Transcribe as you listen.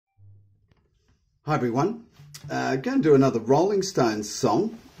Hi everyone, going to do another Rolling Stones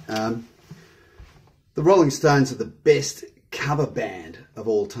song. The Rolling Stones are the best cover band of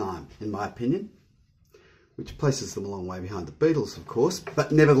all time, in my opinion, which places them a long way behind the Beatles, of course,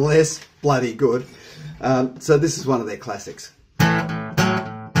 but nevertheless bloody good. So this is one of their classics.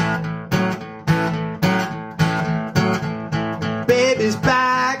 Baby's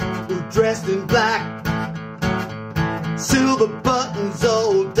back, dressed in black, silver buttons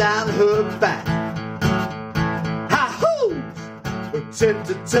all down her back, tip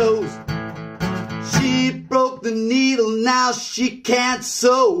to toes. She broke the needle, now she can't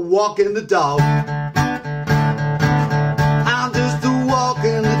sew. Walking the dog. I'm just a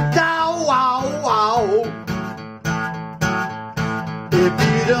walking the dog. Wow, wow. If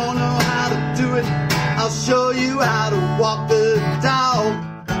you don't know how to do it, I'll show you how to walk the dog.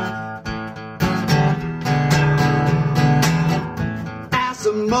 Ask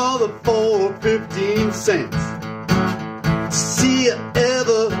a mother for 15 cents. See you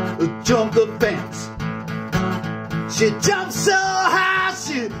ever jump the fence? She jumped so high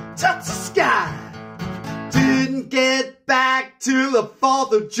she touched the sky. Didn't get back till the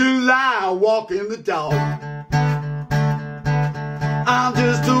 4th of July. Walking the dog. I'm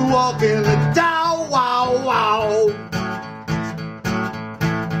just a walking the dog. Wow, wow.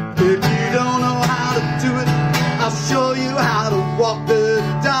 If you don't know how to do it, I'll show you how to walk the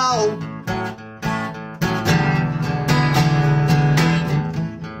dog.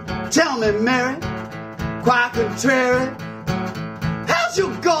 Tell me, Mary, quite contrary, how's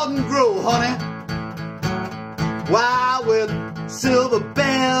your garden grow, honey? Why, with silver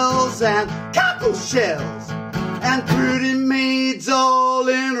bells and cockle shells and pretty maids all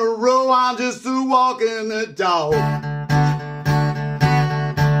in a row. I'm just a walking the dog.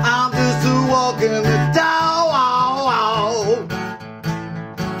 I'm just a walking the dog. Wow, wow.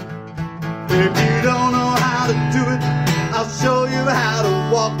 If you don't know how to do it, I'll show you how to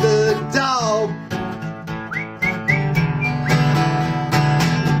walk the dog.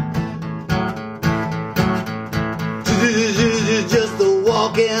 Just a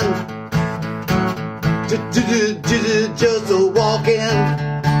walking. Just a walking.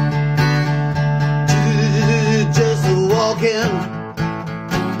 Just a walking.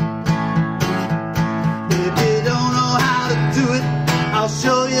 If you don't know how to do it, I'll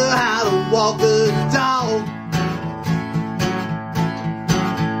show you how to walk the dog.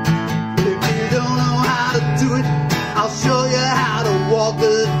 Do it, I'll show you how to walk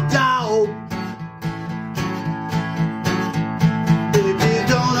the dog. If you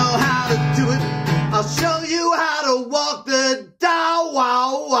don't know how to do it, I'll show you how to walk the dog.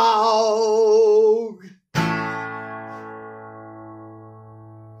 Wow, wow.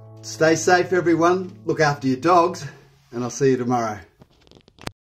 Stay safe, everyone. Look after your dogs, and I'll see you tomorrow.